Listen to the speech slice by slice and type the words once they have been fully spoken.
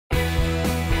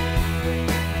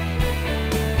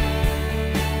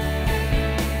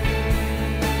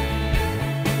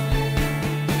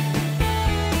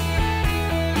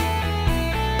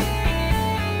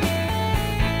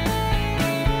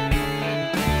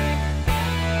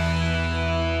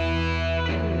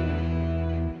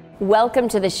Welcome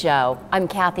to the show. I'm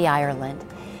Kathy Ireland.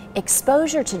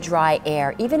 Exposure to dry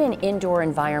air, even in indoor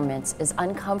environments, is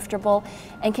uncomfortable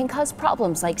and can cause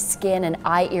problems like skin and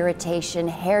eye irritation,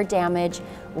 hair damage,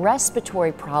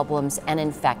 respiratory problems, and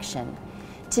infection.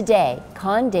 Today,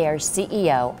 Condair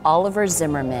CEO Oliver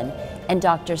Zimmermann and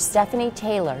Dr. Stephanie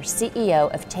Taylor,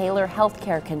 CEO of Taylor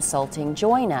Healthcare Consulting,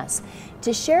 join us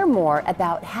to share more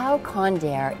about how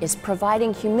Condair is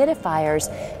providing humidifiers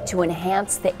to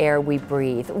enhance the air we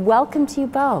breathe. Welcome to you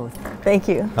both. Thank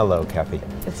you. Hello, Kathy.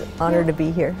 It's an honor to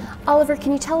be here. Oliver,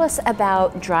 can you tell us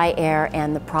about dry air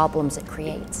and the problems it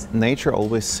creates? Nature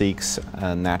always seeks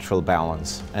a natural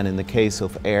balance, and in the case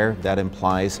of air, that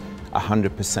implies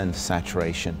 100%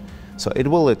 saturation. So it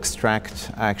will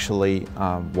extract actually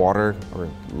water or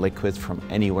liquids from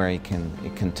anywhere it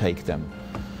can take them.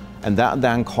 And that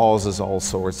then causes all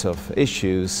sorts of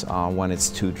issues when it's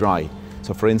too dry.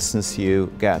 So for instance,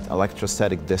 you get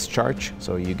electrostatic discharge,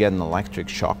 so you get an electric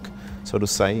shock, so to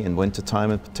say, in wintertime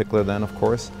in particular then, of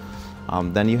course.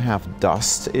 Then you have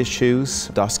dust issues.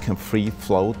 Dust can free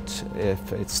float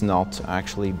if it's not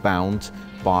actually bound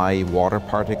by water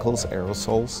particles,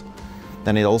 aerosols.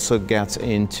 Then it also gets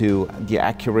into the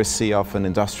accuracy of an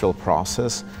industrial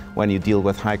process when you deal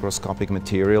with hygroscopic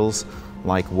materials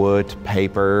like wood,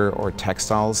 paper, or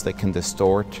textiles that can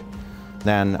distort.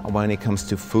 Then when it comes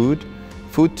to food,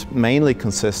 food mainly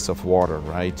consists of water,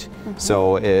 right? Mm-hmm.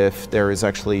 So if there is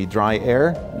actually dry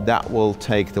air, that will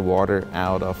take the water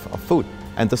out of food.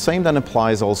 And the same then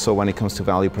applies also when it comes to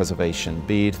value preservation,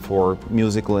 be it for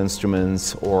musical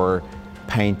instruments or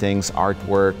paintings,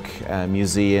 artwork,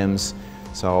 museums.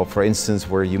 So for instance,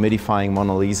 we're humidifying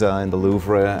Mona Lisa in the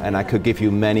Louvre, and I could give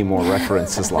you many more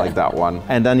references like that one.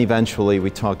 And then eventually we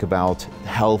talk about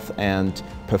health and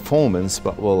performance,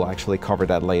 but we'll actually cover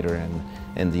that later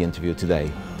in the interview today.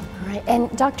 All right,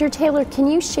 and Dr. Taylor, can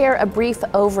you share a brief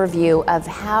overview of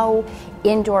how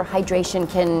indoor hydration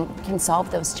can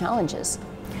solve those challenges?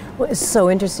 Well, it's so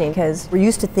interesting because we're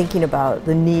used to thinking about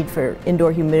the need for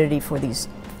indoor humidity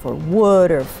for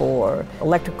wood or for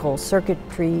electrical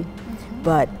circuitry.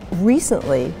 But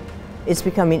recently, it's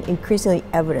becoming increasingly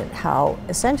evident how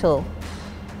essential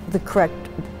the correct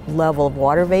level of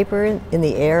water vapor in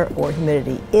the air or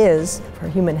humidity is for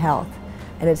human health.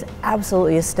 And it's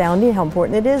absolutely astounding how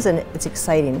important it is, and it's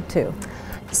exciting too.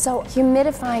 So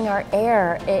humidifying our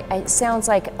air, it sounds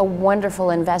like a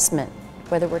wonderful investment,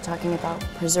 whether we're talking about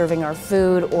preserving our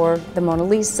food or the Mona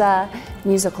Lisa,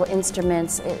 musical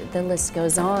instruments, the list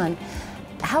goes on.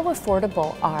 How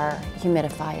affordable are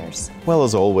humidifiers? Well,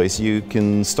 as always, you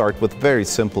can start with very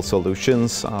simple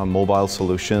solutions, mobile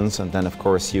solutions, and then of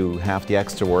course you have the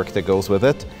extra work that goes with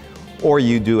it. Or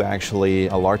you do actually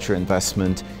a larger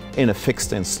investment in a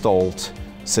fixed installed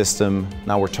system.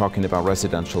 Now we're talking about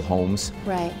residential homes.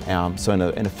 Right. So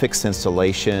in a fixed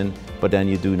installation, but then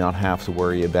you do not have to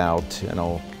worry about,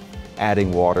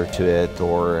 adding water to it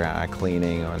or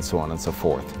cleaning and so on and so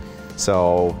forth.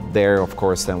 So there, of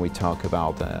course, then we talk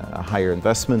about a higher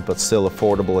investment, but still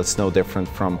affordable. It's no different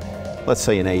from, let's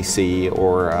say, an AC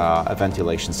or a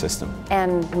ventilation system.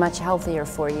 And much healthier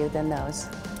for you than those.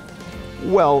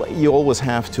 Well, you always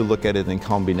have to look at it in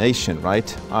combination,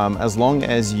 right? As long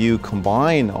as you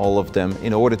combine all of them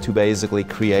in order to basically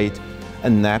create a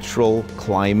natural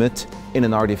climate in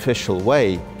an artificial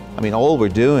way. I mean, all we're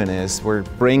doing is we're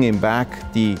bringing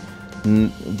back the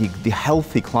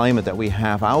healthy climate that we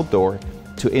have outdoor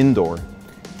to indoor.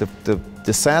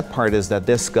 The sad part is that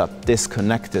this got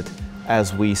disconnected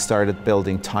as we started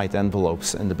building tight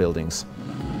envelopes in the buildings.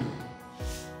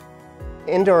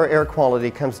 Indoor air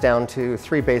quality comes down to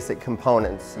three basic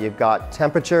components. You've got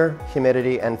temperature,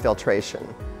 humidity, and filtration.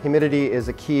 Humidity is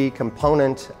a key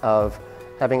component of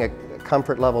having a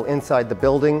comfort level inside the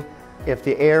building. If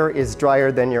the air is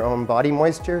drier than your own body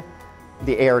moisture,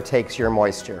 the air takes your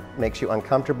moisture, makes you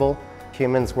uncomfortable.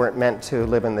 Humans weren't meant to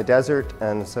live in the desert,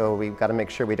 and so we've got to make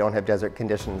sure we don't have desert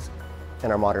conditions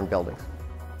in our modern buildings.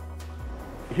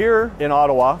 Here in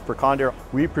Ottawa, for Condair,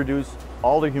 we produce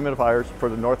all the humidifiers for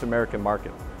the North American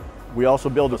market. We also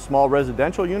build a small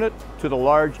residential unit to the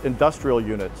large industrial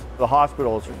units, the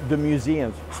hospitals, the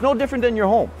museums. It's no different than your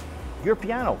home. Your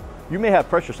piano. You may have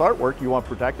precious artwork you want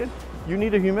protected. You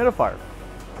need a humidifier.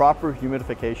 Proper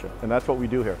humidification, and that's what we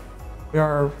do here. We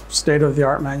are a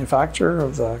state-of-the-art manufacturer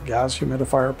of the gas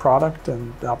humidifier product,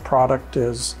 and that product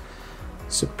is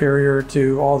superior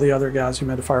to all the other gas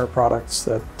humidifier products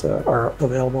that are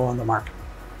available on the market.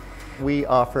 We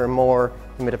offer more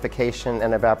humidification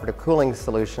and evaporative cooling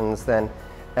solutions than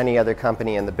any other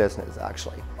company in the business,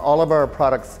 actually. All of our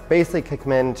products basically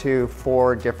come into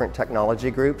 4 different technology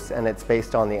groups, and it's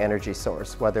based on the energy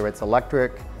source, whether it's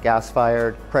electric,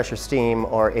 gas-fired, pressure steam,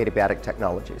 or adiabatic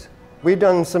technologies. We've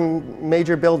done some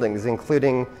major buildings,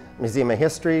 including Museum of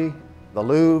History, the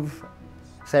Louvre,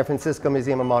 San Francisco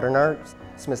Museum of Modern Art,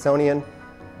 Smithsonian.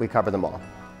 We cover them all.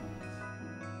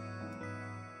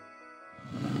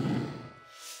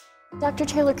 Dr.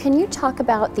 Taylor, can you talk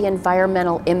about the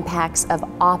environmental impacts of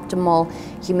optimal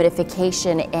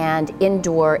humidification and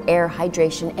indoor air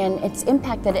hydration and its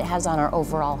impact that it has on our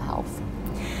overall health?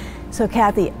 So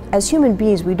Kathy, as human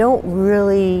beings, we don't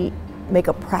really make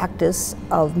a practice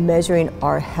of measuring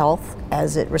our health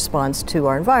as it responds to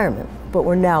our environment. But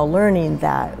we're now learning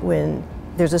that when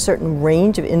there's a certain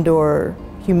range of indoor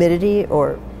humidity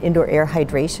or indoor air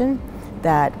hydration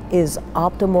that is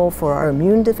optimal for our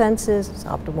immune defenses, it's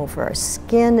optimal for our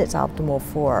skin, it's optimal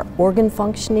for our organ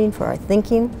functioning, for our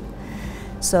thinking.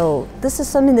 So this is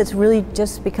something that's really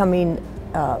just becoming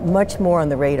much more on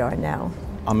the radar now.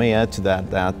 I may add to that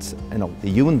the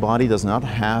human body does not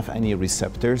have any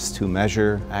receptors to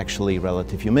measure actually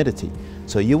relative humidity.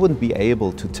 So you wouldn't be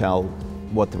able to tell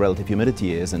what the relative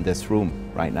humidity is in this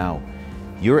room right now.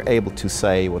 You're able to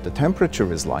say what the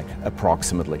temperature is like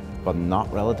approximately, but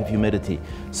not relative humidity.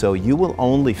 So you will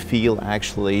only feel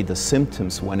actually the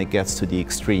symptoms when it gets to the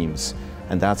extremes.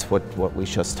 And that's what we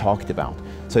just talked about.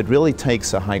 So it really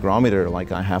takes a hygrometer,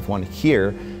 like I have one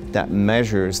here, that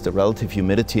measures the relative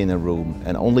humidity in a room,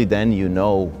 and only then you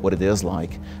know what it is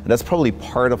like. And that's probably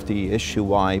part of the issue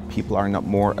why people are not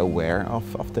more aware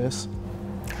of this.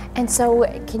 And so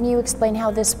can you explain how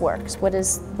this works? What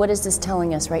is this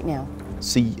telling us right now?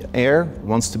 See, air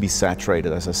wants to be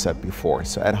saturated, as I said before.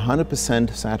 So at 100%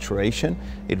 saturation,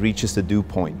 it reaches the dew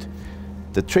point.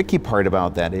 The tricky part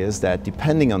about that is that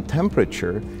depending on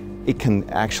temperature, it can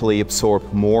actually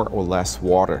absorb more or less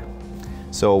water.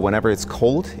 So whenever it's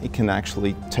cold, it can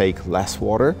actually take less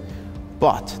water,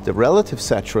 but the relative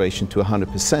saturation to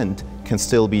 100% can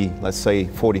still be, let's say,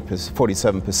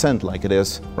 47% like it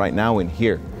is right now in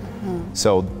here. Mm-hmm.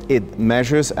 So it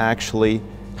measures actually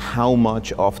how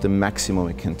much of the maximum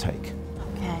it can take.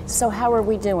 Okay, so how are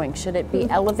we doing? Should it be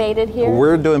elevated here?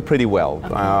 We're doing pretty well.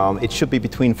 Okay. It should be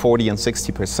between 40 and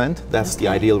 60%. That's the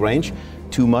ideal range.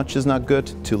 Too much is not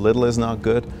good, too little is not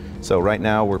good. So right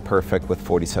now we're perfect with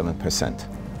 47%.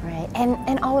 Right,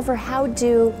 and Oliver, how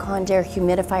do Condair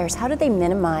humidifiers, how do they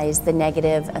minimize the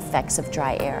negative effects of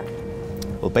dry air?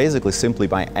 Well, basically simply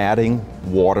by adding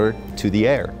water to the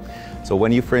air. So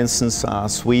when you, for instance,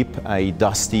 sweep a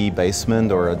dusty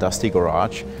basement or a dusty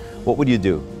garage, what would you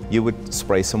do? You would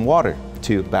spray some water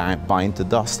to bind the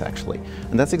dust, actually.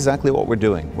 And that's exactly what we're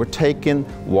doing. We're taking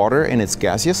water in its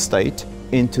gaseous state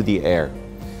into the air.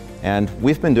 And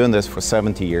we've been doing this for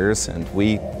 70 years, and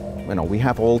we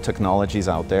have all technologies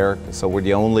out there, so we're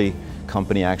the only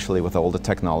company actually with all the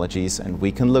technologies, and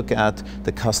we can look at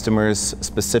the customer's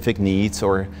specific needs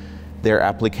or their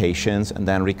applications and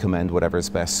then recommend whatever is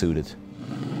best suited.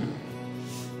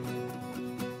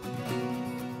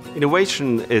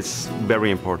 Innovation is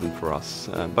very important for us,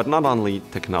 but not only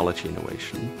technology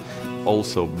innovation,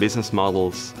 also business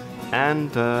models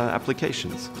and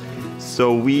applications.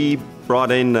 So we brought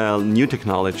in new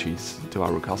technologies to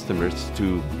our customers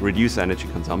to reduce energy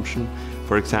consumption,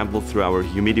 for example through our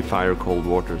humidifier cold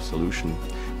water solution,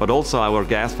 but also our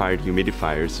gas-fired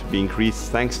humidifiers we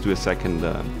increased thanks to a second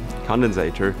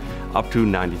condensator up to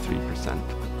 93%.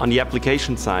 On the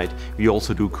application side, we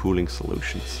also do cooling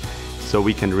solutions. So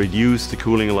we can reduce the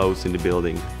cooling loads in the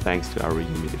building thanks to our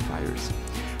humidifiers.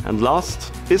 And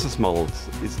last, business models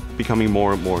is becoming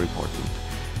more and more important.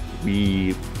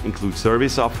 We include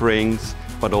service offerings,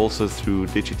 but also through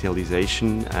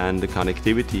digitalization and the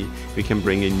connectivity, we can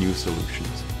bring in new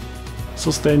solutions.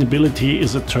 Sustainability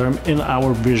is a term in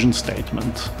our vision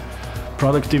statement.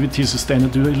 Productivity,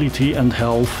 sustainability and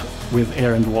health with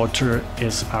air and water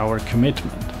is our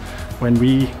commitment. When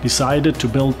we decided to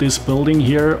build this building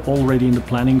here, already in the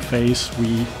planning phase,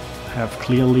 we have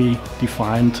clearly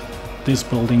defined this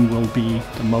building will be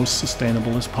the most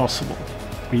sustainable as possible.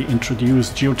 We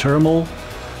introduced geothermal,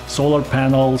 solar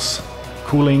panels,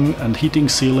 cooling and heating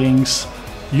ceilings,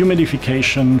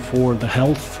 humidification for the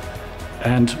health,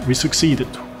 and we succeeded.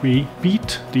 We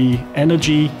beat the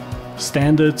energy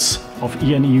standards of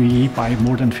ENEE by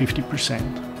more than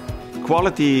 50%.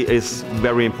 Quality is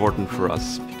very important for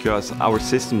us because our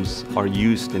systems are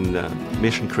used in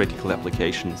mission-critical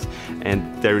applications and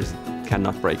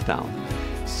cannot break down.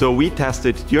 So we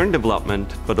tested during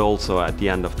development, but also at the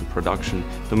end of the production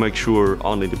to make sure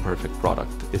only the perfect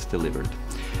product is delivered.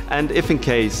 And if in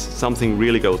case something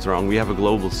really goes wrong, we have a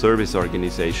global service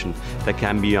organization that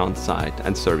can be on site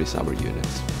and service our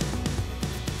units.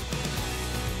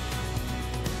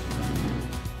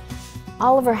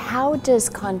 Oliver, how does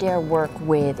Condair work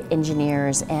with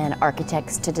engineers and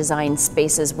architects to design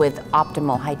spaces with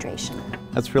optimal hydration?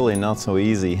 That's really not so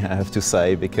easy, I have to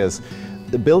say, because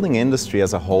the building industry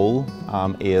as a whole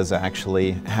has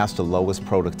the lowest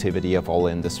productivity of all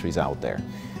industries out there.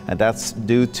 And that's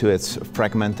due to its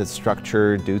fragmented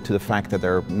structure, due to the fact that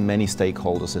there are many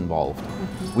stakeholders involved.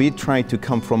 We try to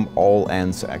come from all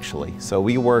ends, actually. So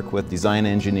we work with design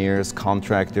engineers,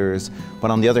 contractors, but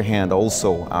on the other hand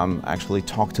also actually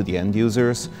talk to the end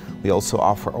users. We also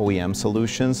offer OEM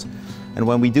solutions. And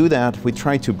when we do that, we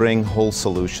try to bring whole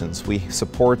solutions. We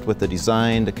support with the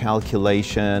design, the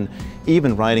calculation,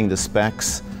 even writing the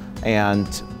specs, and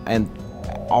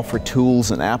offer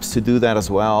tools and apps to do that as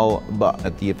well. But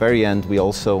at the very end, we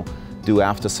also do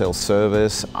after-sales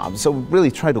service. So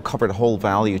really try to cover the whole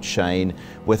value chain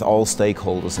with all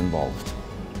stakeholders involved.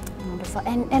 Wonderful.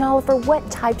 And Oliver, what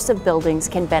types of buildings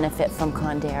can benefit from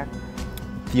Condair?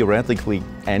 Theoretically,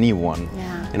 anyone.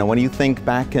 Yeah. You know, when you think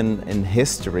back in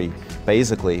history,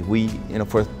 basically,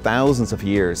 for thousands of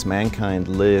years, mankind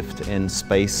lived in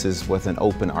spaces with an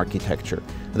open architecture.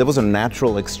 There was a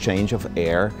natural exchange of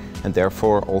air and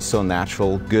therefore also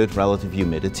natural good relative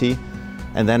humidity.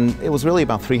 And then it was really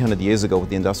about 300 years ago with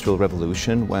the Industrial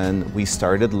Revolution when we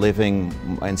started living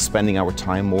and spending our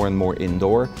time more and more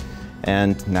indoor.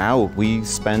 And now we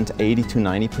spend 80 to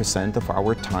 90% of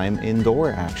our time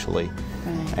indoor, actually.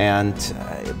 Right. And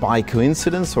by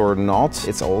coincidence or not,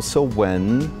 it's also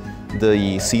when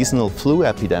the seasonal flu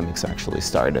epidemics actually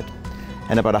started.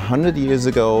 And about 100 years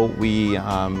ago, we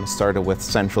started with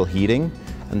central heating,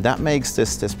 and that makes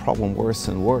this problem worse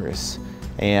and worse.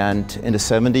 And in the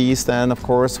 70s then, of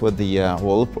course, with the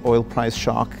oil price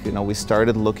shock, we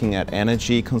started looking at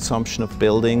energy consumption of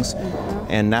buildings.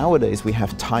 And nowadays we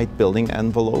have tight building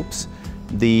envelopes.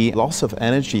 The loss of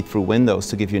energy through windows,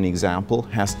 to give you an example,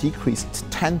 has decreased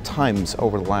 10 times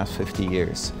over the last 50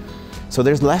 years. So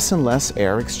there's less and less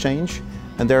air exchange,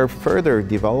 and there are further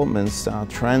developments,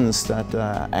 trends that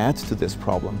add to this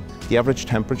problem. The average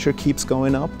temperature keeps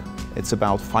going up. It's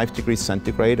about 5 degrees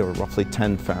centigrade, or roughly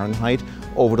 10 Fahrenheit,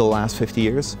 over the last 50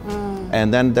 years.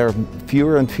 And then there are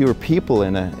fewer and fewer people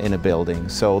in a building,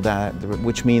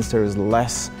 which means there is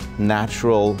less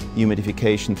natural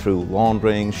humidification through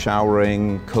laundering,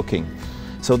 showering, cooking.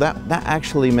 So that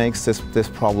actually makes this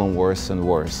problem worse and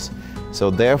worse. So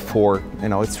therefore,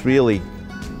 it's really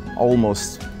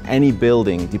almost any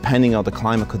building, depending on the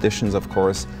climate conditions, of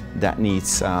course, that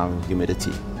needs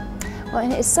humidity. Well,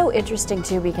 and it's so interesting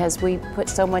too, because we put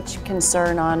so much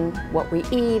concern on what we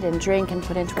eat and drink and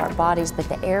put into our bodies, but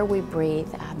the air we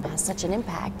breathe has such an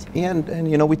impact. Yeah,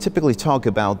 and we typically talk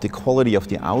about the quality of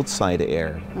the outside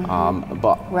air,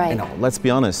 but right. Let's be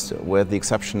honest, with the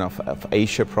exception of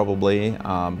Asia probably,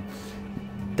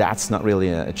 that's not really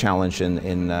a challenge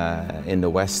in the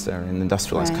West or in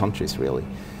industrialized countries, really.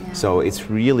 Yeah. So it's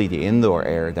really the indoor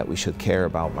air that we should care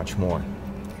about much more.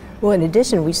 Well, in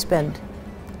addition, we spend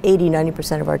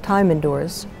 80–90% of our time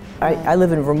indoors. Right. I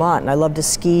live in Vermont and I love to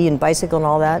ski and bicycle and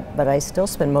all that, but I still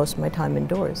spend most of my time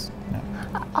indoors.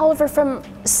 Yeah. Oliver, from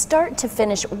start to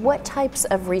finish, what types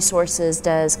of resources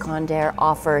does Condair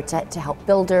offer to help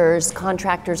builders,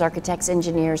 contractors, architects,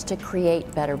 engineers to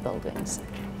create better buildings?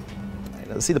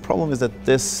 See, the problem is that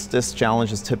this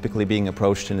challenge is typically being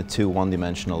approached in a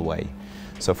one-dimensional way.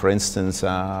 So for instance,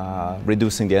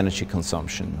 reducing the energy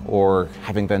consumption or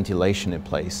having ventilation in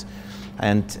place.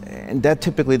 And that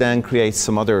typically then creates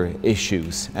some other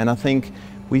issues. And I think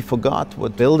we forgot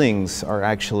what buildings are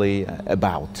actually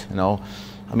about.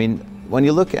 I mean, when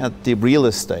you look at the real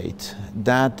estate,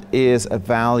 that is a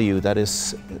value that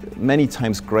is many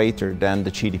times greater than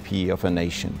the GDP of a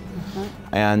nation.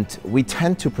 And we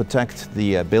tend to protect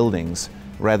the buildings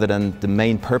rather than the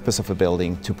main purpose of a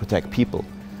building, to protect people.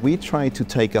 We try to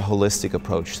take a holistic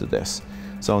approach to this.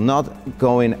 So not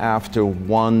going after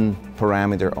one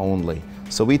parameter only.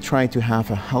 So we try to have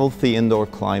a healthy indoor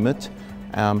climate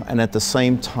and at the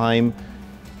same time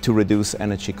to reduce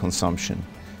energy consumption.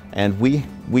 And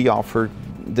we offer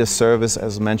this service,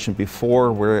 as mentioned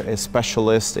before. We're a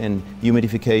specialist in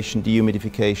humidification,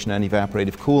 dehumidification and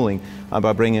evaporative cooling.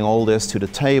 By bringing all this to the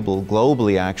table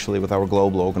globally, actually, with our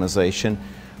global organization,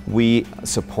 we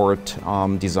support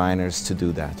designers to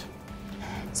do that.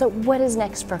 So what is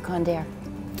next for Condair?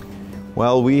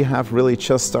 Well, we have really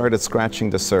just started scratching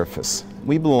the surface.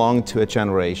 We belong to a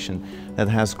generation that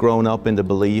has grown up in the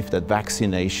belief that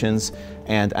vaccinations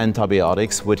and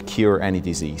antibiotics would cure any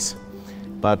disease.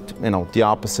 But the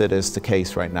opposite is the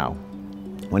case right now.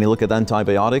 When you look at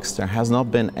antibiotics, there has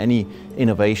not been any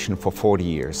innovation for 40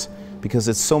 years because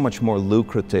it's so much more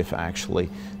lucrative actually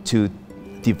to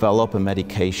develop a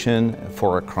medication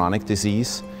for a chronic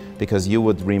disease because you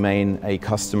would remain a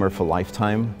customer for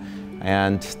lifetime.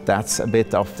 And that's a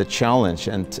bit of the challenge.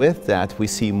 And with that, we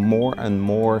see more and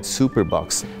more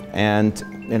superbugs. And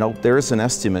there is an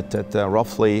estimate that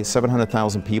roughly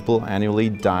 700,000 people annually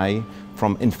die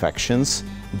from infections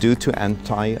due to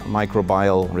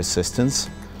antimicrobial resistance.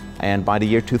 And by the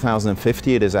year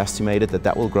 2050, it is estimated that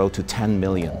that will grow to 10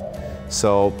 million.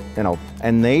 So,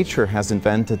 and nature has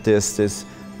invented this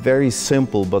very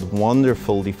simple but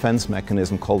wonderful defense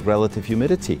mechanism called relative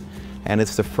humidity. And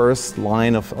it's the first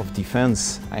line of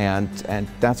defense, and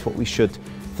that's what we should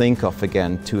think of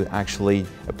again to actually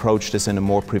approach this in a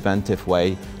more preventive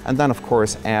way, and then of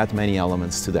course add many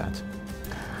elements to that.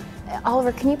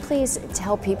 Oliver, can you please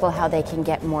tell people how they can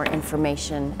get more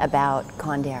information about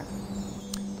Condair?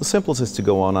 The simplest is to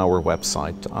go on our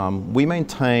website. We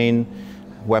maintain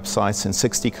websites in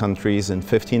 60 countries in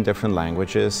 15 different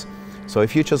languages. So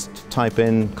if you just type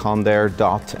in Condair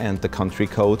and the country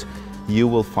code, you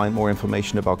will find more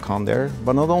information about Condair.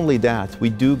 But not only that, we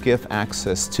do give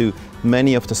access to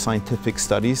many of the scientific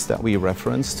studies that we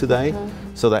referenced today,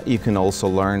 so that you can also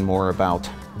learn more about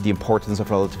the importance of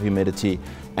relative humidity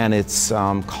and its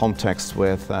context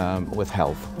with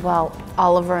health. Well,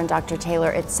 Oliver and Dr.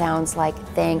 Taylor, it sounds like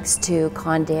thanks to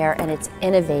Condair and its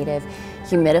innovative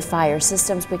humidifier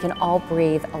systems, we can all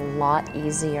breathe a lot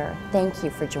easier. Thank you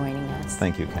for joining us.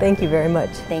 Thank you, Kathy. Thank you very much.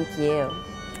 Thank you.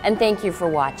 And thank you for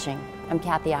watching. I'm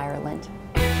Kathy Ireland.